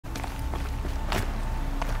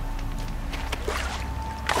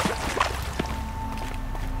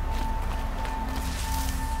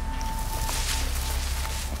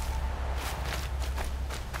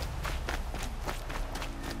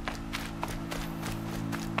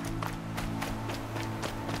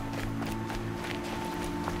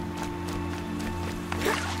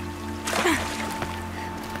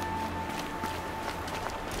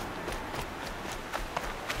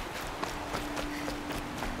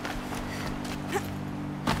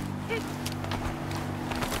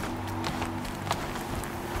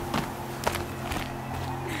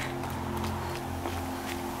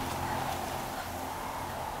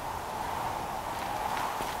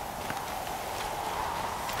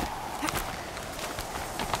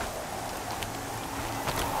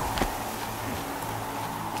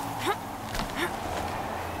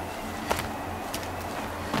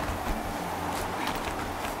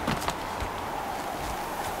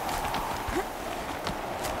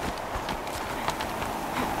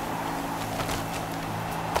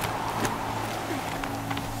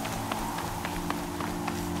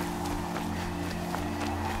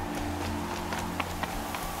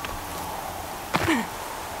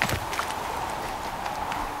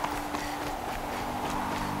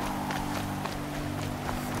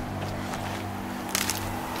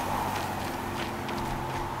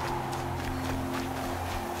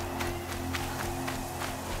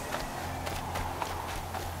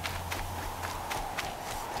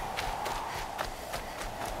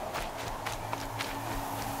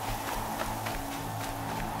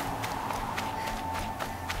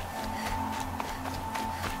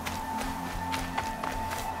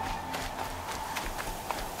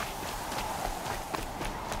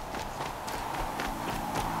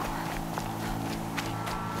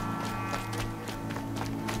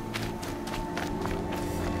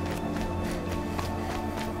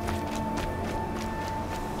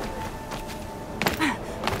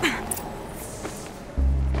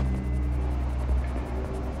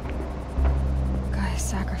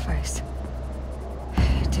Sacrifice.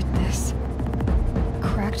 It did this.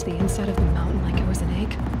 Cracked the inside of the mountain like it was an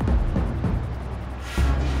egg.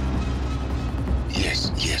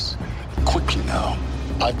 Yes, yes. Quickly now.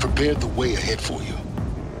 I've prepared the way ahead for you.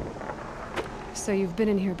 So you've been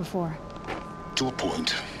in here before? To a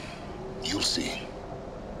point. You'll see.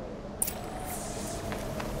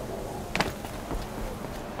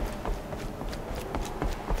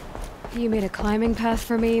 You made a climbing path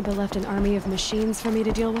for me, but left an army of machines for me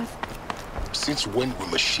to deal with? Since when were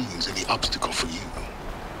machines any obstacle for you?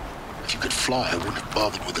 If you could fly, I wouldn't have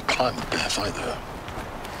bothered with a climbing path either.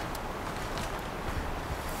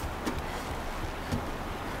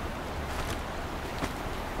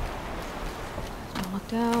 Don't look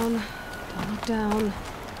down. Don't look down.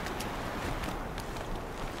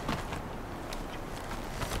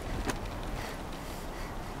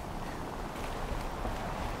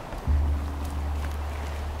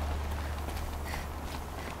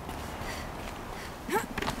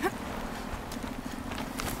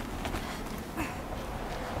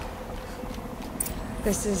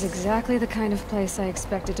 This is exactly the kind of place I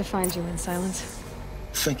expected to find you in, Silence.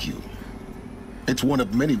 Thank you. It's one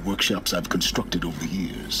of many workshops I've constructed over the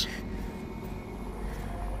years.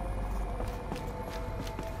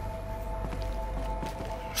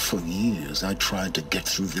 For years, I tried to get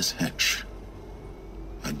through this hatch.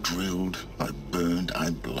 I drilled, I burned, I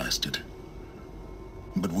blasted.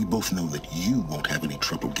 But we both know that you won't have any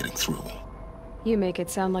trouble getting through. You make it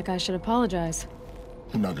sound like I should apologize.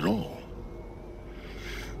 Not at all.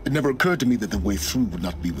 It never occurred to me that the way through would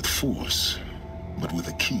not be with force, but with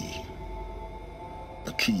a key.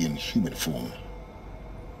 A key in human form.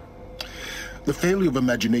 The failure of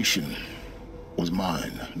imagination was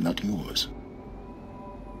mine, not yours.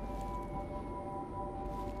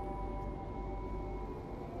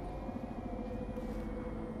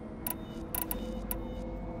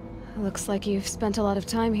 Looks like you've spent a lot of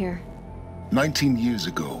time here. 19 years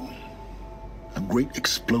ago, a great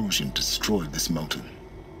explosion destroyed this mountain.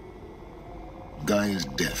 Gaia's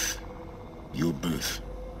death, your birth.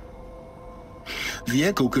 The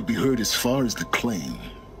echo could be heard as far as the claim.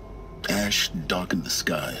 Ash darkened the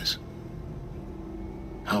skies.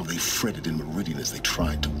 How they fretted in Meridian as they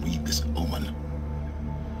tried to read this omen.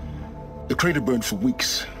 The crater burned for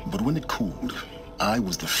weeks, but when it cooled, I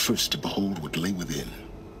was the first to behold what lay within.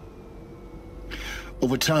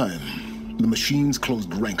 Over time, the machines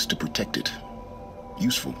closed ranks to protect it.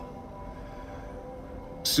 Useful.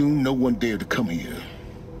 Soon, no one dared to come here.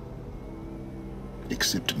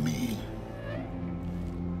 Except me.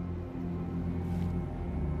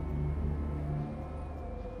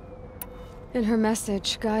 In her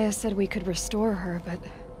message, Gaia said we could restore her, but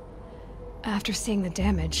after seeing the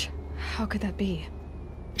damage, how could that be?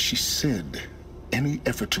 She said any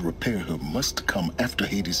effort to repair her must come after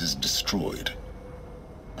Hades is destroyed.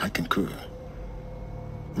 I concur.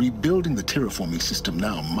 Rebuilding the terraforming system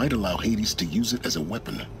now might allow Hades to use it as a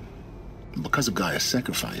weapon. Because of Gaia's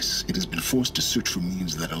sacrifice, it has been forced to search for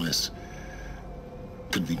means that are less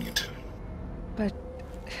convenient. But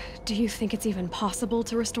do you think it's even possible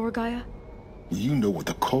to restore Gaia? You know what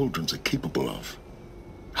the Cauldrons are capable of.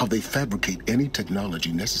 How they fabricate any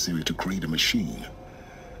technology necessary to create a machine.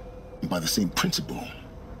 By the same principle,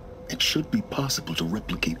 it should be possible to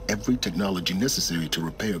replicate every technology necessary to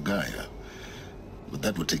repair Gaia. But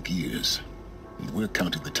that would take years, and we're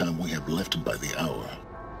counting the time we have left by the hour.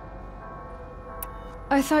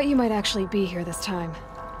 I thought you might actually be here this time.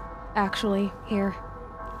 Actually, here.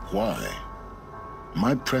 Why?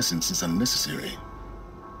 My presence is unnecessary.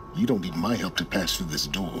 You don't need my help to pass through this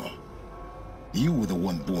door. You were the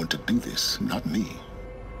one born to do this, not me.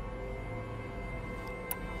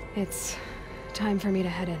 It's time for me to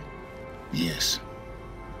head in. Yes.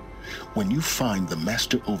 When you find the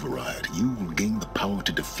Master Override, you will gain the power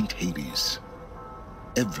to defeat Hades.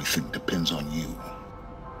 Everything depends on you.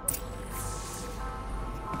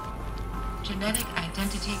 Genetic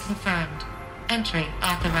identity confirmed. Entry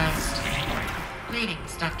authorized.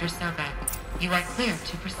 Greetings, Dr. Sobek. You are clear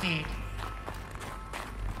to proceed.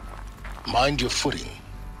 Mind your footing.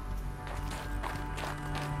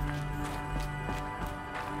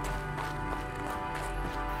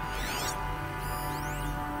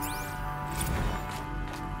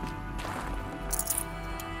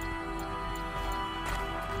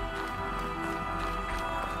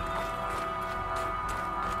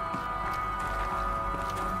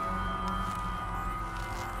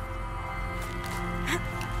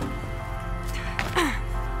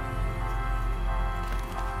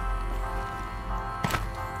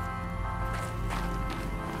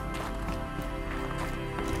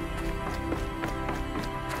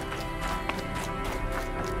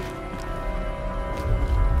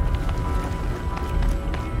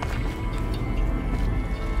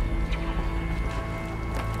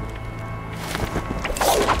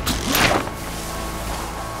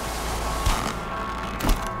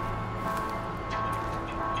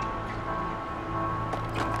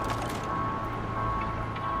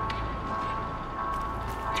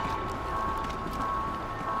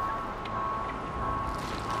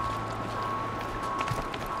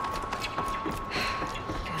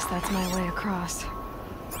 That's my way across.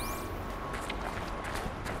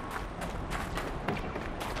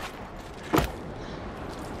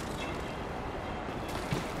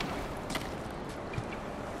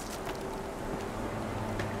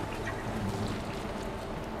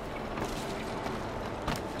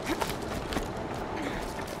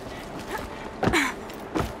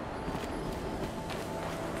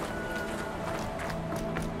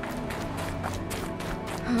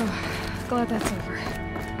 Glad that's over.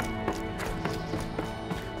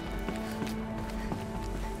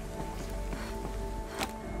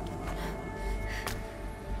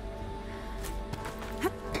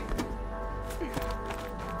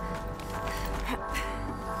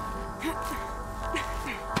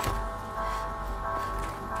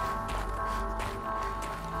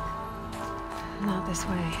 Not this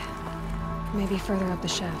way. Maybe further up the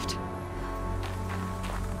shaft.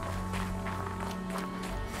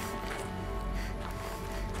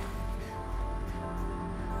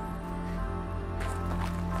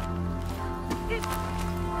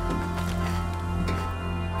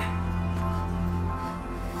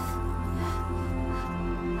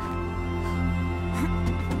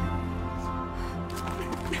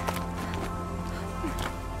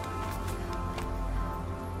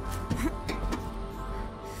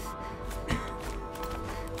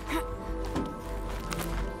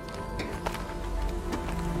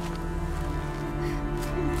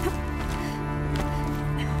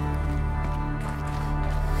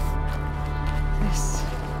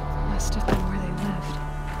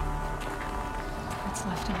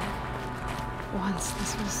 Once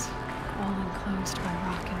this was all enclosed by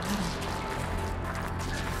rock and metal.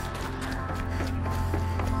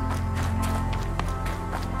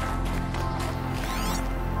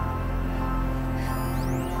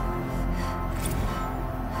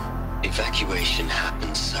 Evacuation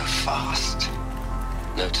happened so fast.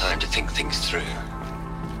 No time to think things through.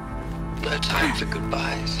 No time for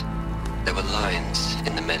goodbyes. There were lines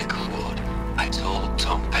in the medical ward. I told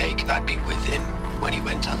Tom Pake I'd be with him when he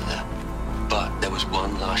went under. But there was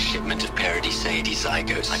one last shipment of Paradis-Sadie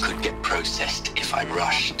zygotes I could get processed if I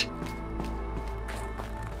rushed.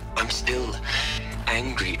 I'm still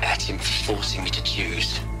angry at him for forcing me to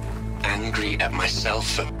choose. Angry at myself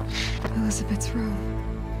for... Elizabeth's room.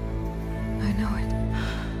 I know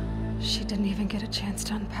it. She didn't even get a chance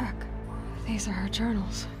to unpack. These are her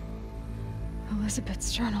journals.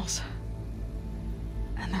 Elizabeth's journals.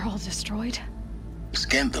 And they're all destroyed?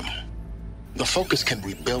 Scan them. The Focus can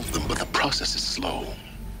rebuild them, but the process is slow.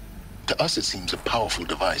 To us, it seems a powerful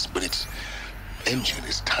device, but its engine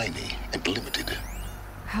is tiny and limited.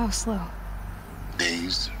 How slow?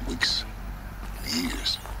 Days, weeks,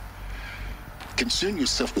 years. Concern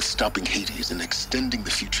yourself with stopping Hades and extending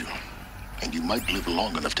the future, and you might live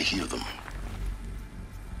long enough to hear them.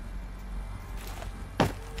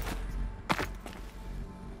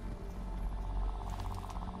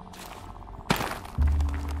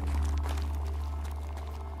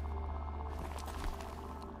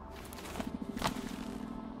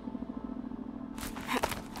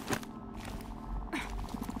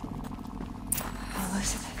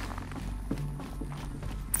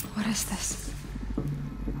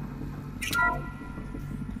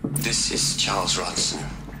 This is Charles Ronson.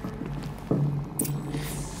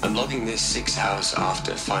 I'm logging this 6 hours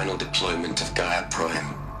after final deployment of Gaia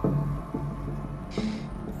Prime.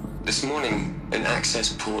 This morning, an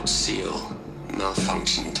access port seal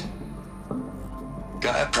malfunctioned.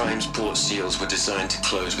 Gaia Prime's port seals were designed to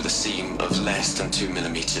close with a seam of less than 2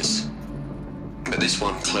 millimeters. But this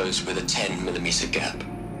one closed with a 10 millimeter gap.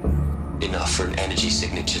 Enough for an energy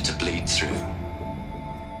signature to bleed through.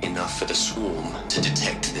 Enough for the swarm to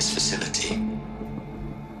detect this facility.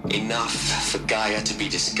 Enough for Gaia to be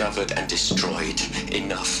discovered and destroyed.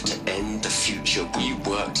 Enough to end the future we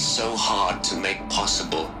worked so hard to make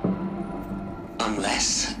possible.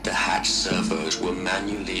 Unless the hatch servos were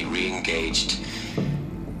manually re-engaged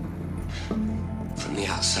from the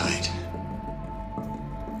outside.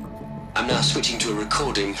 I'm now switching to a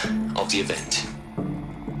recording of the event.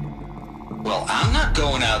 Well, I'm not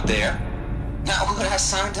going out there. Not what I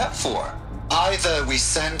signed up for. Either we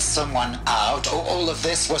send someone out, or all of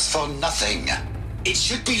this was for nothing. It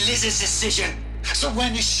should be Liz's decision. So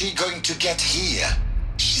when is she going to get here?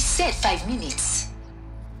 She said 5 minutes.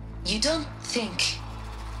 You don't think...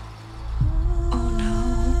 Oh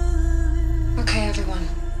no. Okay, everyone.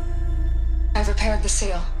 I've repaired the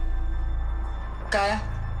seal. Gaia?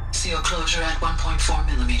 Seal closure at 1.4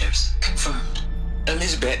 millimeters. Confirmed.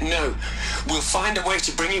 Elizabeth, no. We'll find a way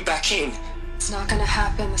to bring you back in. It's not gonna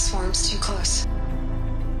happen. The swarm's too close.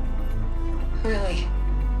 Really.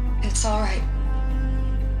 It's alright.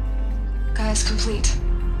 Gaia's complete.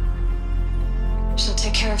 She'll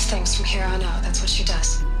take care of things from here on out. That's what she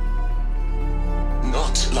does.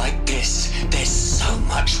 Not like this. There's so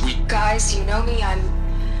much we... Guys, you know me. I'm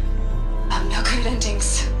no good at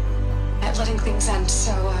endings. At letting things end,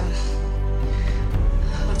 so,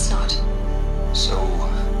 let's not. So,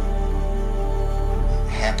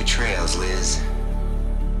 happy trails, Liz.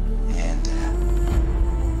 And,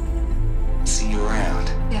 see you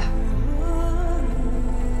around. Yeah.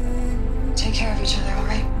 Take care of each other,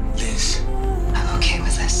 alright? Liz. I'm okay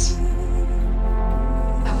with this.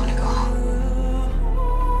 I want to go home.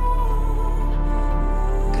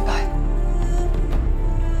 Goodbye.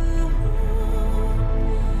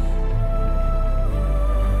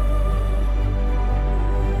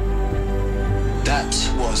 That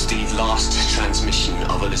was the last transmission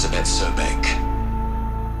of Elizabeth Sobeck.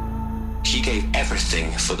 She gave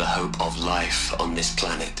everything for the hope of life on this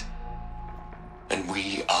planet. And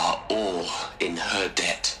we are all in her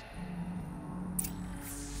debt.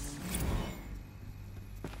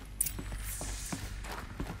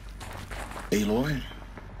 Aloy?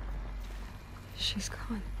 She's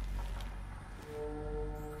gone.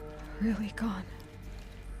 Really gone.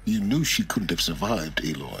 You knew she couldn't have survived,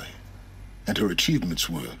 Aloy. And her achievements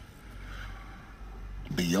were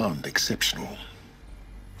beyond exceptional.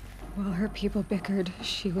 While her people bickered,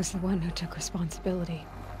 she was the one who took responsibility.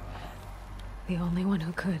 The only one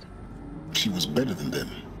who could. She was better than them.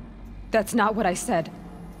 That's not what I said.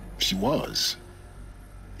 She was.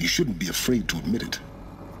 You shouldn't be afraid to admit it.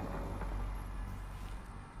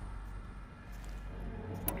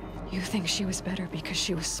 You think she was better because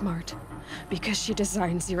she was smart, because she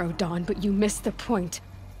designed Zero Dawn, but you missed the point.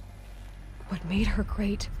 What made her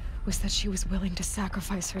great was that she was willing to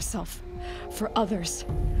sacrifice herself for others,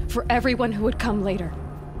 for everyone who would come later.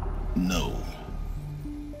 No.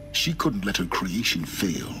 She couldn't let her creation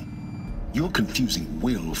fail. You're confusing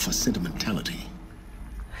will for sentimentality.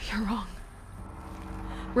 You're wrong.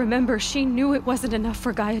 Remember, she knew it wasn't enough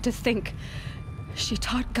for Gaia to think. She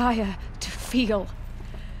taught Gaia to feel.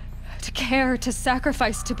 To care, to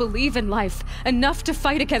sacrifice, to believe in life, enough to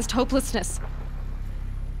fight against hopelessness.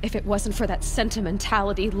 If it wasn't for that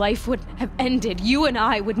sentimentality, life would have ended. You and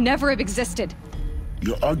I would never have existed.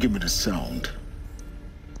 Your argument is sound.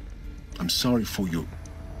 I'm sorry for your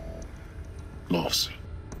loss.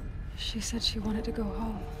 She said she wanted to go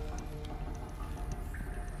home.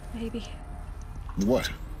 Maybe. What?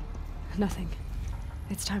 Nothing.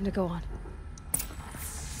 It's time to go on.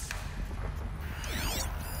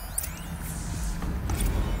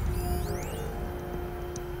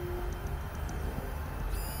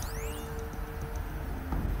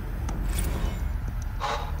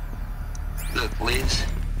 Look, Liz,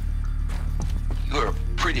 you're a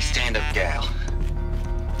pretty stand-up gal.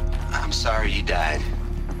 I'm sorry you died.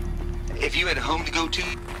 If you had a home to go to,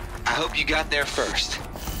 I hope you got there first.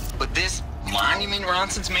 But this monument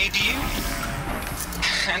Ronson's made to you?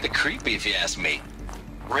 Kinda creepy if you ask me.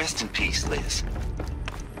 Rest in peace, Liz.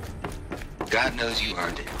 God knows you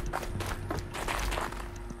earned it.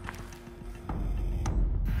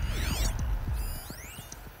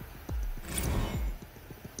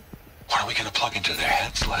 What are we gonna plug into their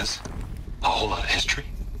heads, Liz? A whole lot of history?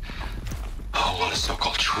 A whole lot of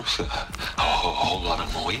so-called truth? A whole lot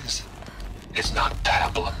of noise? It's not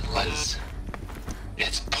pablum, Liz.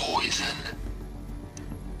 It's poison.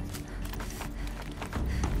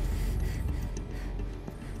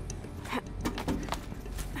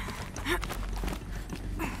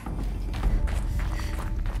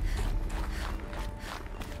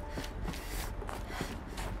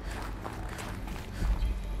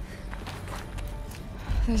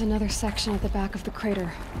 There's another section at the back of the crater.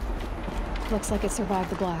 Looks like it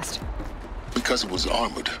survived the blast. Because it was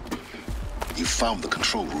armored. You found the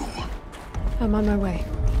control room. I'm on my way.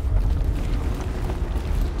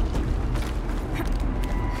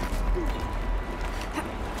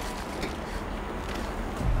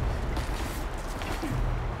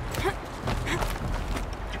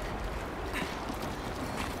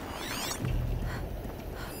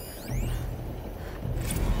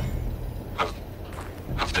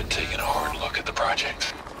 I've been taking a hard look at the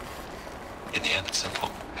project. In the end, it's simple.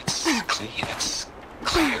 It's clean. It's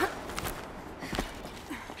clear.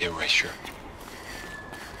 Erasure.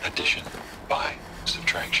 Addition. By.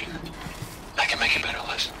 Subtraction. I can make it better,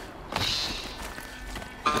 Liz.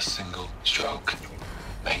 With a single stroke.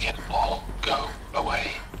 Make it all go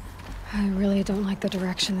away. I really don't like the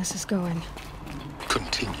direction this is going.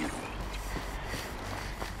 Continue.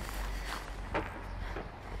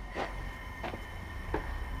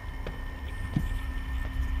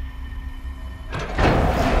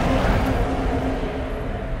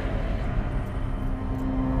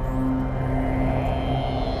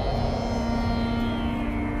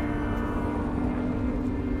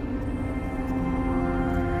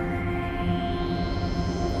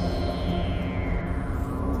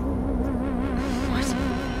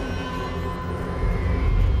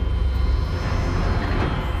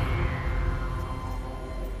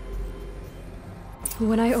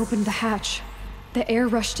 When I opened the hatch, the air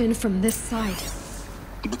rushed in from this side.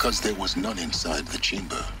 Because there was none inside the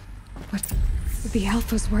chamber. But the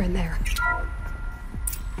Alphas were in there.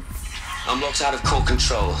 I'm locked out of core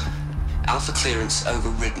control. Alpha clearance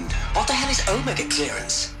overridden. What the hell is Omega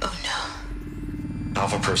clearance? Oh no.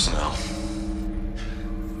 Alpha personnel.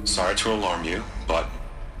 Sorry to alarm you, but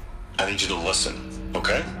I need you to listen,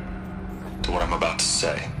 okay? To what I'm about to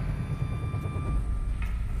say.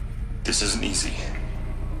 This isn't easy.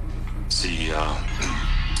 See,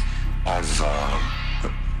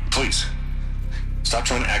 please, stop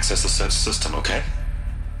trying to access the system, okay?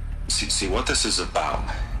 See, what this is about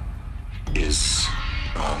is,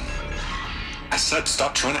 I said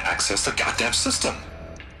stop trying to access the goddamn system.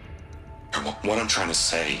 And what I'm trying to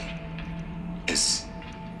say is,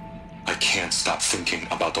 I can't stop thinking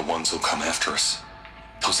about the ones who come after us.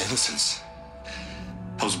 Those innocents.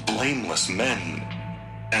 Those blameless men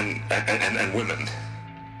and women.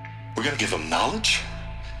 We're gonna give them knowledge?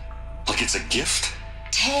 Like it's a gift?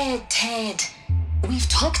 Ted. We've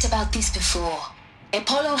talked about this before.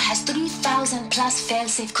 Apollo has 3,000 plus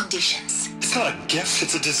fail-safe conditions. It's not a gift,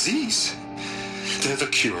 it's a disease. They're the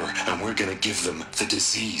cure, and we're gonna give them the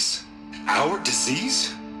disease. Our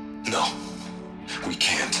disease? No, we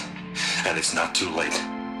can't. And it's not too late.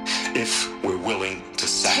 If we're willing to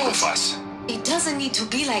sacrifice. Ted, it doesn't need to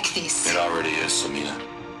be like this. It already is, Samina.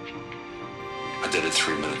 I did it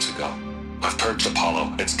 3 minutes ago. I've purged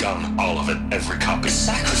Apollo. It's gone. All of it. Every copy.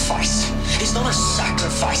 Sacrifice? It's not a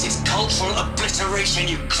sacrifice. It's cultural obliteration,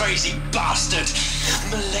 you crazy bastard.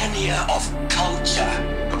 Millennia of culture.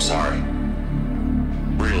 I'm sorry.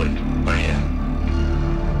 Really, I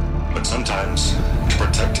am. But sometimes, to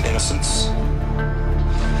protect innocence,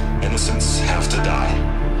 innocents have to die.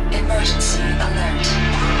 Emergency alert.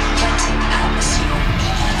 Planting atmosphere.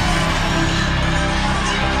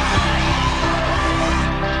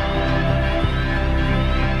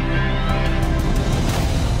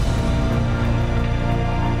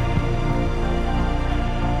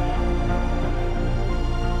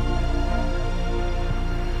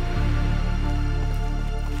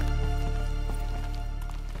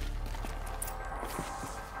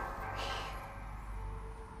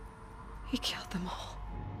 He killed them all.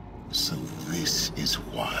 So this is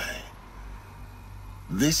why.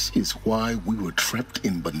 This is why we were trapped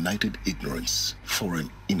in benighted ignorance for an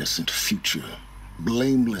innocent future.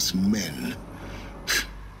 Blameless men.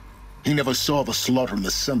 He never saw the slaughter in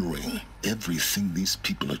the Sun Ring. Everything these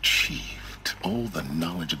people achieved, all the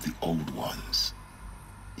knowledge of the old ones,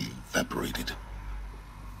 evaporated,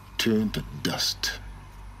 turned to dust,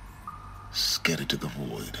 scattered to the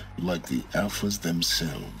void, like the Alphas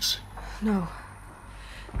themselves. No.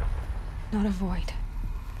 Not a void.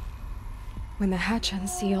 When the hatch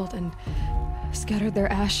unsealed and scattered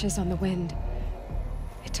their ashes on the wind,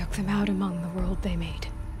 it took them out among the world they made.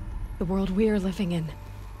 The world we're living in.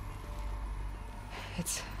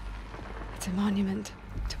 It's a monument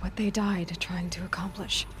to what they died trying to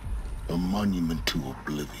accomplish. A monument to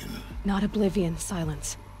oblivion. Not oblivion,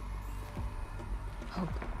 silence. Hope.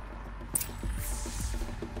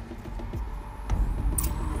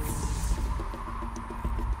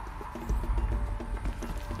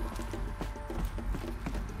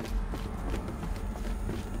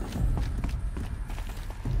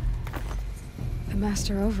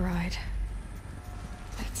 master override.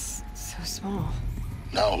 It's so small.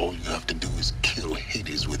 Now all you have to do is kill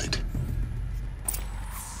Hades with it.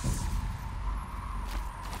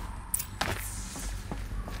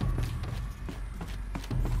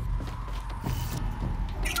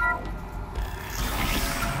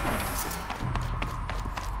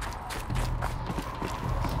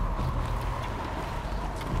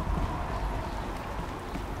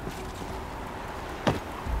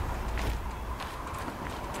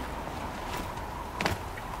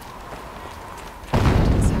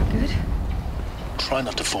 Try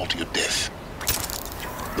not to fall to your death.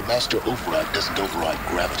 The master override doesn't override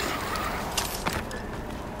gravity.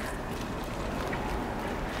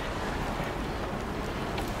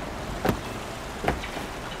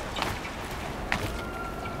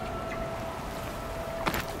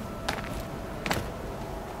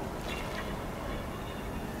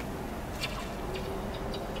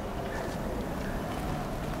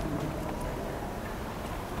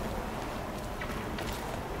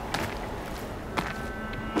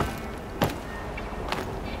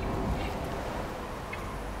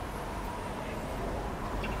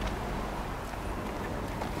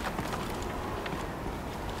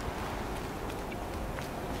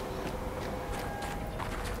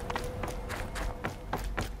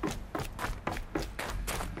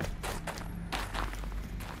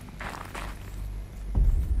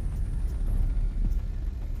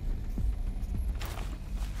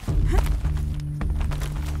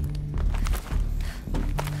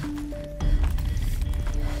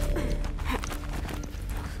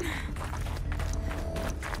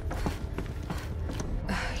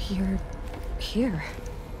 You're here.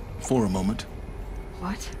 For a moment.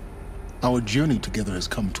 What? Our journey together has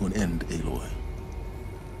come to an end, Aloy.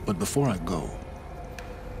 But before I go,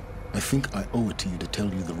 I think I owe it to you to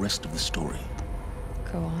tell you the rest of the story.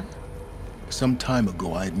 Go on. Some time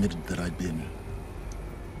ago, I admitted that I'd been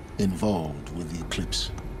involved with the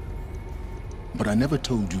eclipse. But I never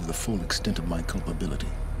told you the full extent of my culpability.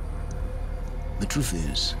 The truth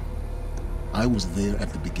is, I was there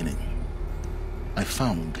at the beginning. I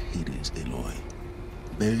found Hades, Aloy,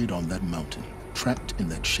 buried on that mountain, trapped in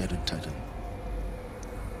that shattered titan.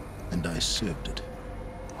 And I served it.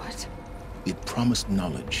 What? It promised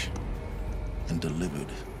knowledge and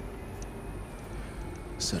delivered.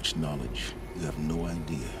 Such knowledge, you have no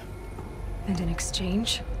idea. And in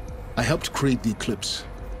exchange? I helped create the eclipse.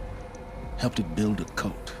 Helped it build a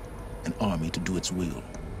cult, an army to do its will.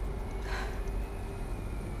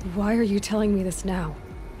 Why are you telling me this now?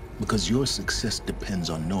 Because your success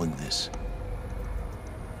depends on knowing this.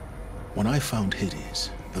 When I found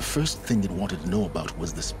Hades, the first thing it wanted to know about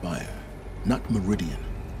was the Spire. Not Meridian.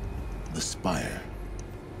 The Spire.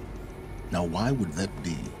 Now why would that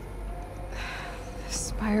be? The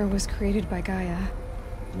Spire was created by Gaia.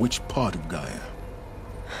 Which part of Gaia?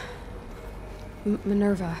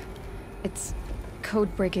 Minerva. It's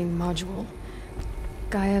code-breaking module.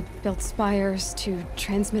 Gaia built spires to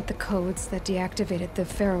transmit the codes that deactivated the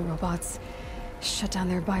Pharaoh robots, shut down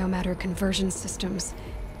their biomatter conversion systems.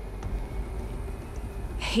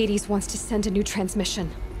 Hades wants to send a new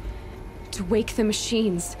transmission. To wake the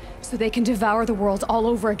machines, so they can devour the world all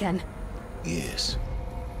over again. Yes.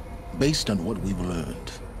 Based on what we've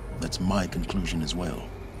learned, that's my conclusion as well.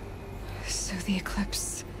 So the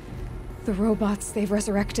Eclipse... the robots they've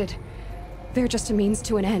resurrected... they're just a means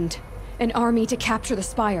to an end. An army to capture the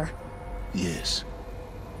Spire. Yes.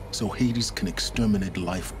 So Hades can exterminate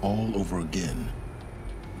life all over again.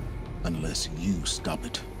 Unless you stop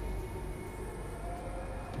it.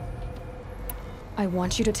 I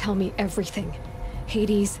want you to tell me everything.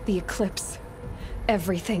 Hades, the Eclipse.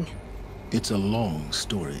 Everything. It's a long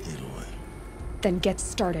story, Aloy. Then get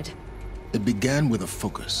started. It began with a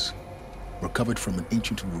focus. Recovered from an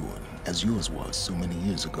ancient ruin, as yours was so many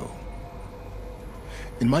years ago.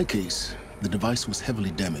 In my case, the device was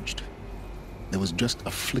heavily damaged. There was just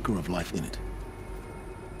a flicker of life in it.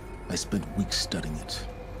 I spent weeks studying it,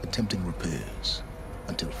 attempting repairs,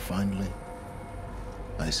 until finally,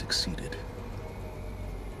 I succeeded.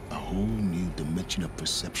 A whole new dimension of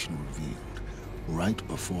perception revealed, right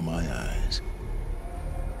before my eyes.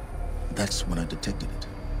 That's when I detected it.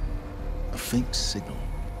 A faint signal.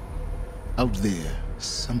 Out there,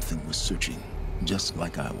 something was searching, just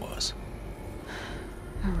like I was.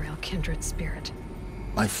 A real kindred spirit.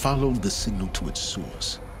 I followed the signal to its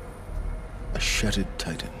source. A shattered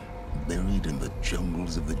titan, buried in the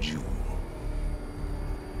jungles of the Jewel.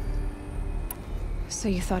 So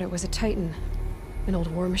you thought it was a titan? An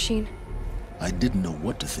old war machine? I didn't know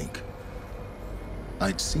what to think.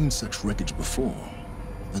 I'd seen such wreckage before.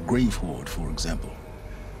 The Grave Horde, for example.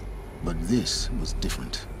 But this was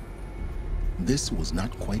different. This was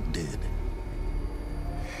not quite dead.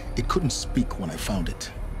 It couldn't speak when I found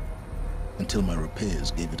it, until my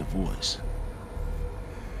repairs gave it a voice.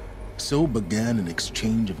 So began an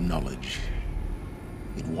exchange of knowledge.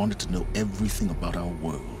 It wanted to know everything about our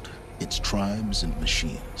world, its tribes and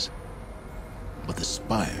machines. But the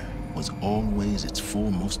Spire was always its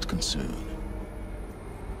foremost concern.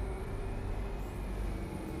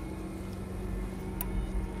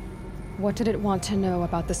 What did it want to know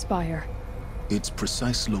about the Spire? Its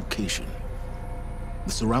precise location,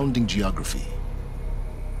 the surrounding geography,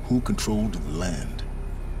 who controlled the land.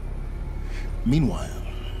 Meanwhile,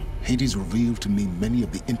 Hades revealed to me many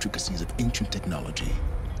of the intricacies of ancient technology.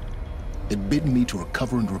 It bid me to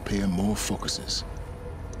recover and repair more focuses.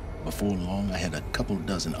 Before long, I had a couple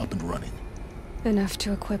dozen up and running. Enough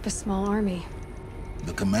to equip a small army.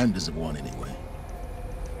 The commanders of one, anyway.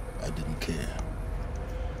 I didn't care.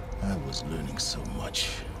 I was learning so much.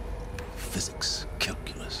 Physics,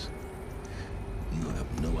 calculus. You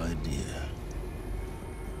have no idea.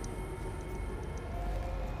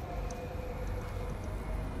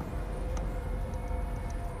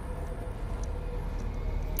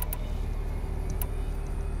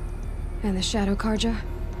 And the Shadow Karja?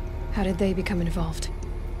 How did they become involved?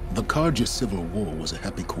 The Karja Civil War was a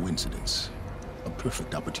happy coincidence. A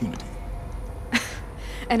perfect opportunity.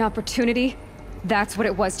 An opportunity? That's what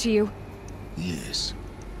it was to you? Yes.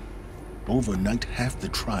 Overnight, half the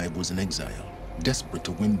tribe was in exile, desperate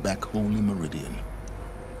to win back Holy Meridian.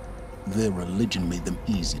 Their religion made them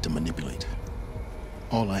easy to manipulate.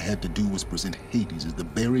 All I had to do was present Hades as the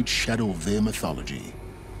buried shadow of their mythology.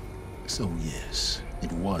 So yes,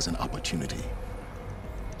 it was an opportunity.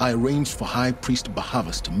 I arranged for High Priest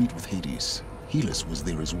Bahavas to meet with Hades. Helis was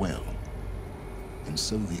there as well. And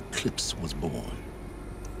so the eclipse was born.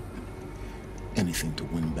 Anything to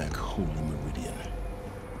win back Holy Meridian.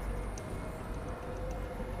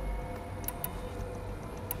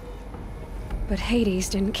 But Hades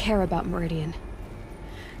didn't care about Meridian.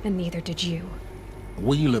 And neither did you.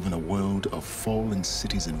 We live in a world of fallen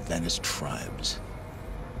cities and vanished tribes.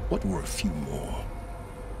 What were a few more?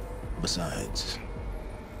 Besides,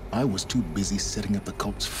 I was too busy setting up the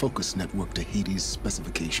cult's focus network to Hades'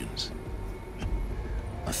 specifications.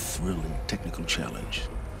 A thrilling technical challenge,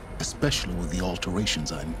 especially with the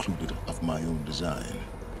alterations I included of my own design.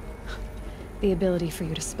 The ability for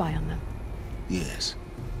you to spy on them. Yes.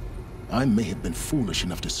 I may have been foolish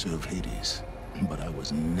enough to serve Hades, but I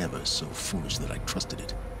was never so foolish that I trusted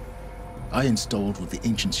it. I installed what the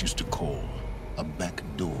ancients used to call a back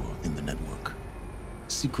door in the network.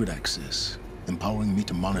 Secret access, empowering me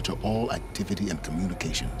to monitor all activity and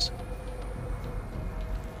communications.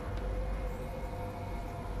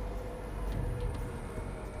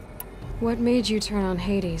 What made you turn on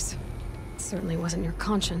Hades? It certainly wasn't your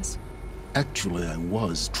conscience. Actually, I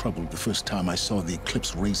was troubled the first time I saw the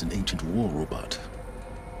Eclipse raise an ancient war robot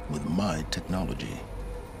with my technology.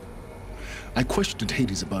 I questioned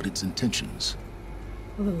Hades about its intentions.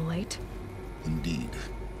 A little late. Indeed.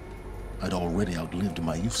 I'd already outlived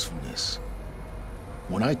my usefulness.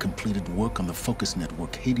 When I completed work on the Focus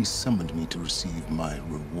Network, Hades summoned me to receive my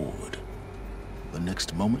reward. The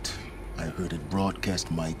next moment, I heard it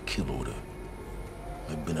broadcast my kill order.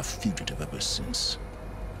 I've been a fugitive ever since.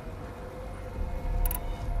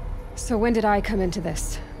 So when did I come into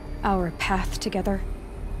this? Our path together?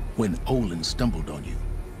 When Olin stumbled on you.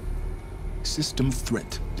 System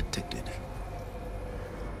threat detected.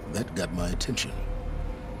 That got my attention.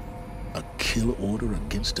 A kill order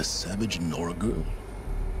against a savage Nora girl?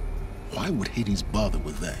 Why would Hades bother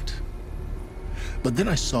with that? But then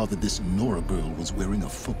I saw that this Nora girl was wearing a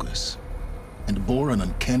focus, and bore an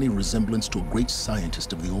uncanny resemblance to a great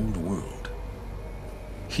scientist of the old world.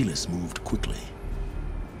 Helis moved quickly.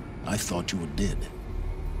 I thought you were dead.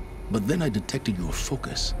 But then I detected your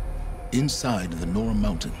focus inside the Nora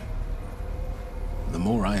mountain. The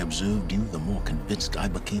more I observed you, the more convinced I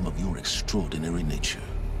became of your extraordinary nature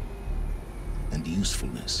and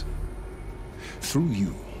usefulness. Through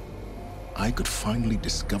you, I could finally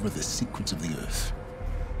discover the secrets of the Earth.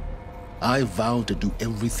 I vowed to do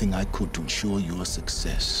everything I could to ensure your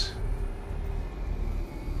success.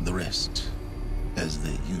 The rest, as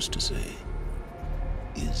they used to say,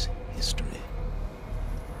 is history.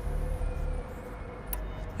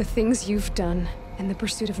 The things you've done in the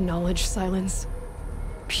pursuit of knowledge, Silence.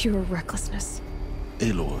 Pure recklessness.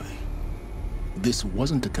 Aloy, this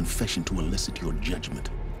wasn't a confession to elicit your judgment.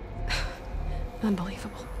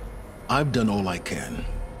 Unbelievable. I've done all I can.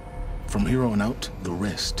 From here on out, the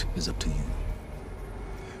rest is up to you.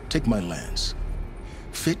 Take my lance.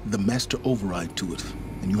 Fit the master override to it,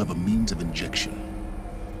 and you have a means of injection.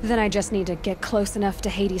 Then I just need to get close enough to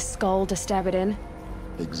Hades' skull to stab it in?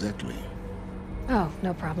 Exactly. Oh,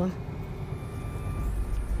 no problem.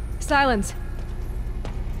 Silence!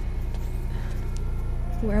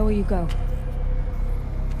 Where will you go?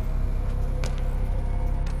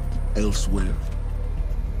 Elsewhere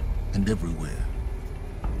and everywhere.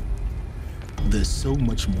 There's so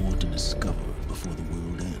much more to discover before the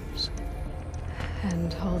world ends.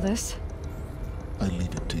 And all this? I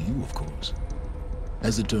leave it to you, of course.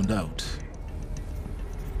 As it turned out,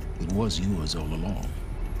 it was yours all along.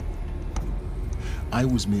 I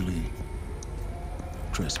was merely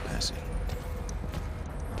trespassing.